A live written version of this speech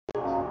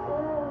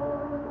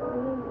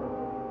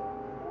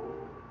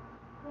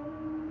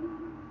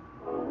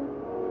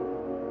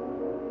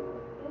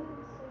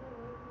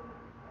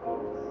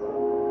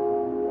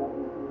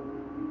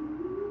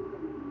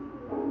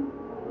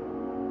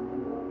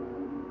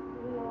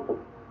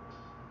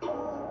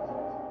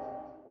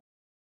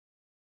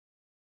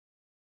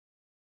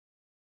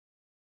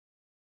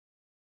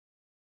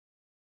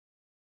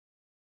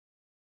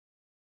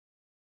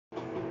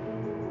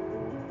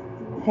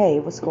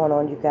Hey, what's going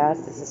on, you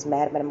guys? This is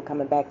Madam, and I'm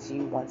coming back to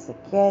you once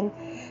again.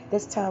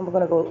 This time, we're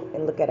going to go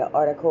and look at an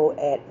article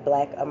at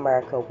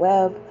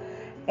BlackAmericaWeb,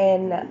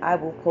 and I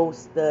will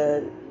post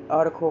the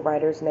article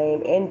writer's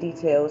name and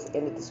details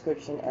in the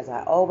description as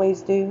I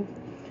always do.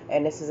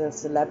 And this is in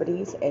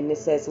celebrities, and it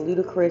says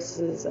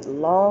Ludacris's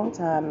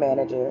longtime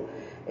manager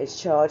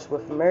is charged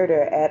with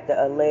murder at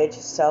the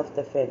alleged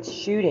self-defense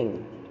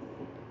shooting.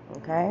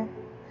 Okay?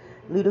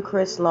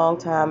 Ludacris'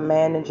 longtime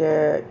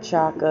manager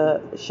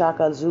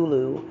Shaka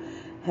Zulu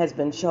has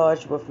been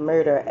charged with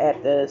murder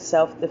after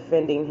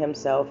self-defending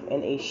himself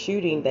in a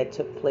shooting that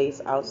took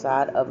place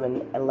outside of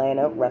an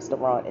Atlanta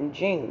restaurant in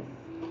June.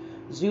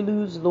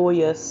 Zulu's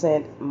lawyer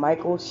sent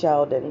Michael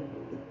Selden,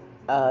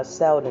 of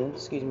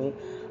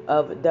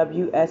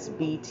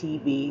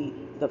WSB-TV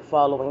the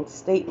following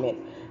statement: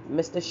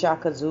 Mr.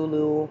 Shaka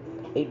Zulu,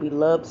 a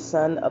beloved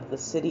son of the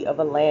city of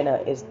Atlanta,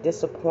 is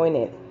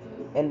disappointed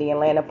in the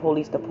Atlanta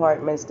Police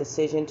Department's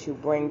decision to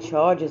bring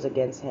charges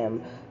against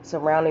him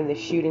surrounding the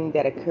shooting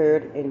that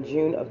occurred in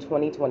June of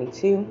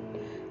 2022.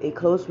 A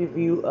close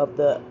review of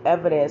the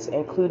evidence,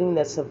 including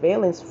the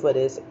surveillance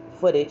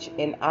footage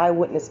and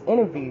eyewitness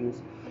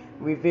interviews,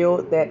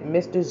 revealed that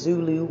Mr.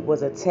 Zulu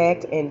was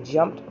attacked and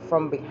jumped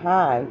from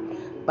behind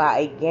by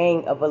a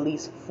gang of at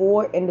least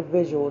 4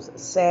 individuals,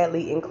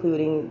 sadly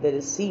including the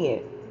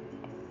decedent,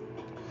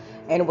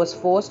 and was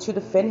forced to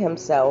defend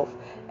himself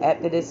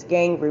after this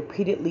gang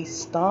repeatedly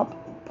stomped,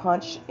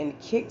 punched, and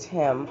kicked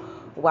him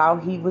while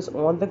he was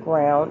on the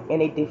ground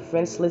in a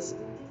defenseless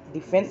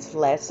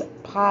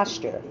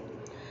posture.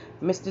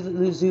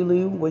 Mr.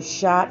 Zulu was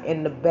shot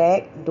in the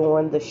back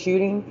during the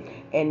shooting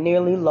and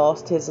nearly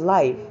lost his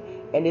life,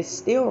 and is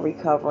still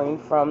recovering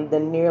from the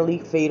nearly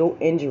fatal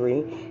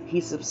injury he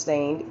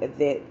sustained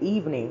that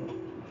evening.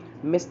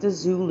 Mr.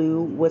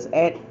 Zulu was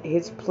at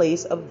his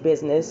place of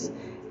business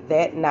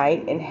that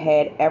night and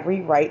had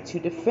every right to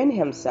defend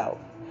himself.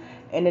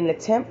 In an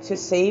attempt to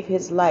save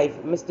his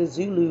life, Mr.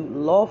 Zulu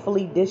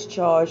lawfully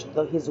discharged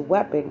his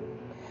weapon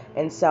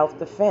in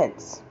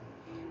self-defense,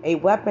 a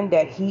weapon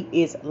that he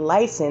is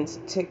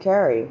licensed to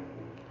carry.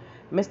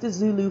 Mr.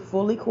 Zulu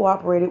fully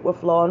cooperated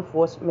with law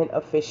enforcement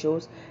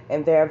officials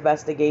in their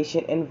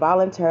investigation and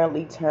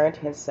voluntarily turned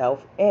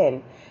himself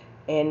in.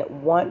 And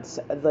once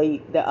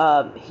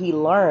he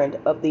learned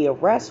of the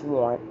arrest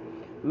warrant,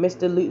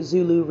 Mr.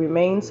 Zulu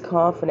remains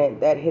confident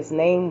that his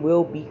name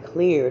will be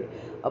cleared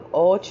of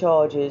all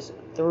charges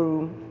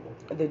through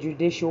the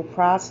judicial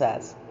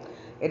process.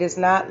 It is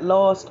not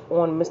lost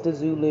on Mr.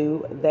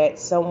 Zulu that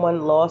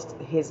someone lost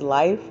his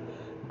life,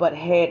 but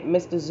had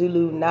Mr.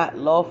 Zulu not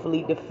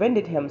lawfully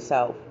defended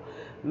himself,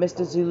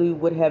 Mr. Zulu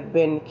would have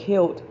been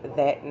killed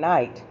that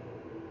night.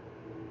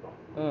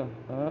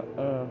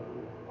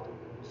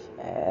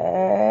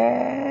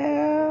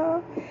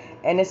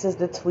 And this is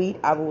the tweet.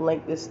 I will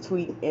link this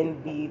tweet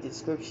in the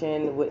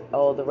description with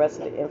all the rest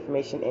of the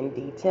information and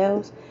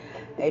details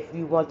if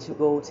you want to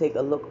go take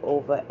a look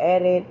over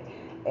at it.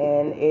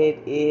 And it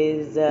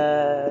is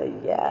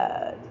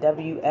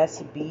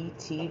WSB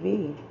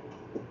TV.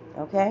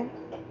 Okay.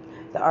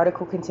 The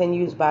article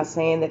continues by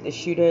saying that the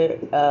shooter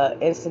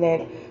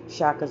incident,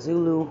 Shaka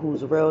Zulu,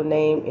 whose real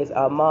name is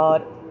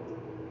Ahmad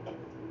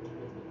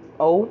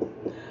O,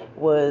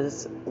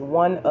 was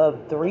one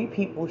of 3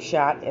 people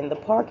shot in the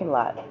parking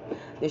lot.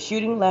 The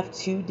shooting left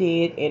 2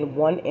 dead and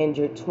 1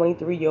 injured.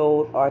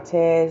 23-year-old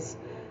Artez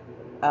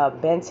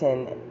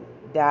Benton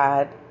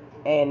died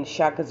and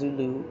Shaka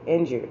Zulu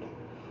injured.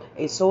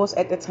 A source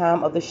at the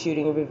time of the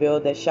shooting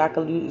revealed that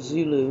Shaka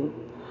Zulu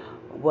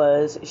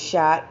was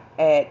shot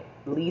at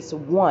least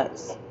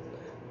once,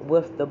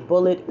 with the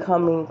bullet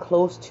coming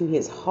close to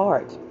his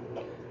heart.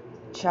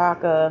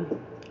 Shaka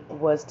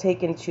was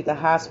taken to the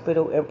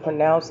hospital and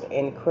pronounced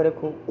in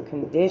critical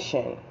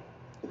condition.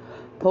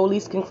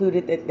 Police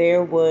concluded that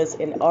there was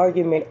an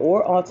argument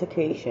or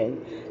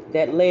altercation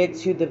that led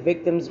to the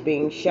victims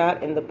being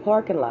shot in the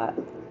parking lot.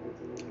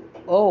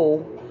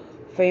 O,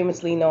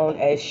 famously known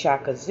as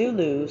Shaka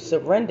Zulu,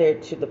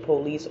 surrendered to the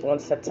police on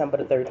September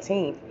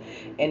 13th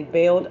and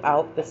bailed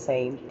out the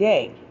same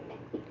day.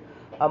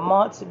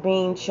 Amongst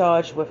being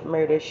charged with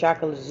murder,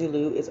 Shaka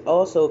Zulu is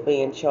also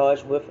being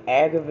charged with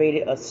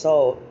aggravated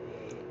assault,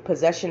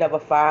 possession of a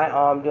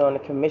firearm during the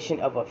commission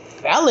of a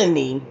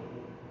felony.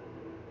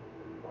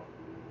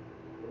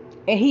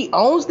 And he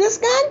owns this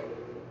gun?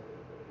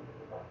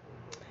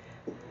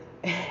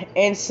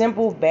 And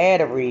simple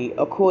battery,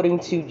 according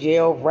to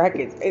jail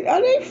records.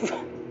 Are they?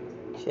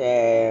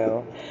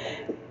 Jail.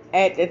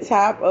 At the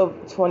top of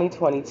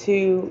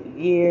 2022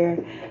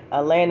 year,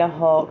 Atlanta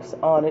Hawks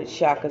honored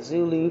Shaka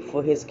Zulu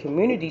for his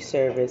community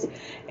service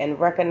and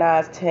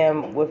recognized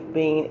him with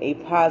being a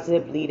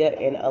positive leader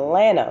in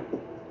Atlanta.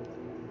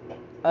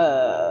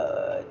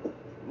 We're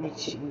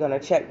gonna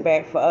check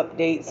back for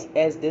updates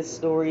as this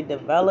story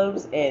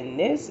develops, and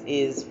this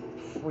is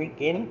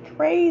freaking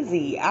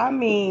crazy. I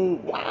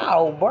mean,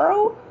 wow,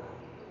 bro.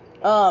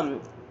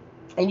 And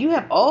you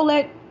have all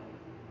that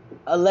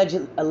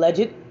alleged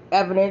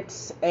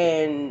evidence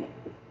and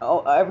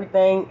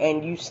everything,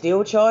 and you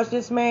still charge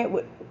this man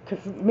with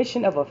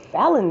commission of a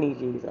felony,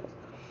 Jesus.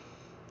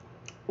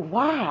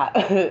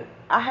 Why?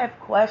 I have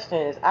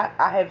questions.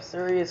 I have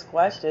serious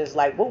questions.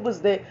 Like, what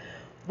was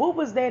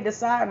their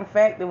deciding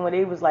factor when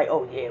they was like,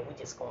 oh yeah, we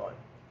just gonna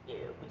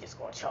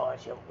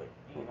charge him with,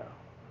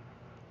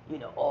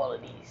 all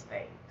of these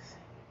things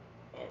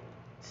and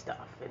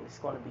stuff, and it's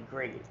gonna be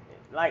great.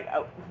 Like,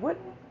 what?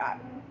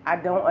 I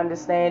don't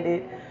understand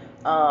it.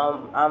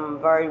 I'm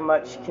very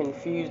much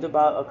confused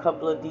about a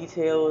couple of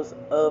details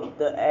of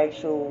the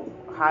actual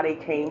how they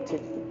came to,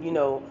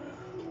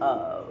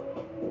 uh,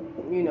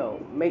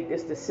 make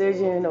this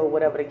decision or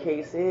whatever the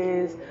case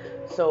is.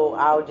 So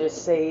I'll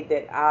just say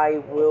that I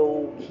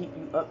will keep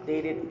you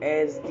updated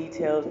as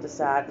details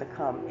decide to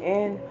come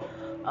in.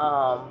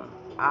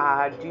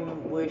 I do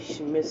wish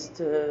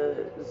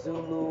Mr.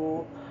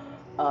 Zulu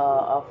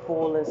a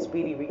full and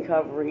speedy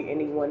recovery.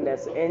 Anyone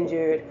that's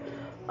injured,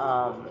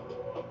 um,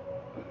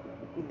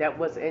 that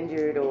was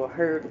injured or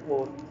hurt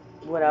or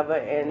whatever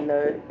in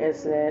the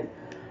incident,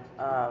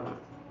 um,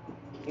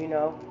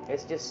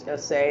 it's just a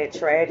sad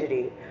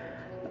tragedy.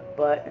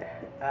 But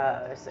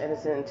it's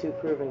innocent until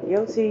proven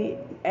guilty,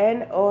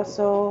 and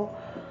also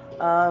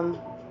um,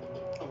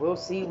 we'll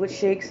see what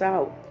shakes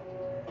out.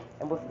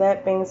 And with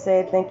that being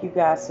said, thank you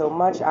guys so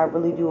much. I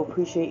really do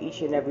appreciate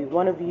each and every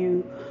one of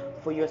you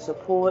for your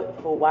support,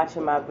 for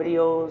watching my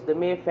videos. The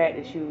mere fact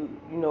that you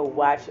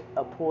watch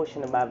a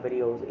portion of my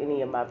videos,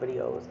 any of my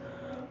videos,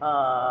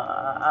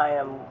 I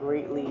am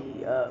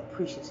greatly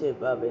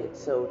appreciative of it.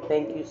 So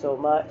thank you so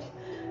much.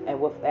 And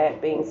with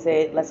that being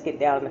said, let's get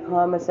down in the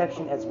comment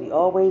section as we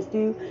always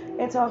do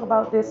and talk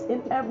about this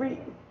in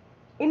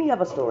any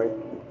other story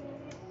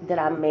that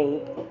I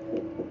may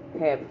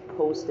have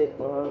posted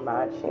on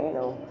my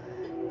channel.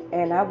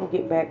 And I will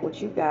get back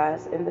with you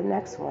guys in the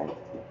next one.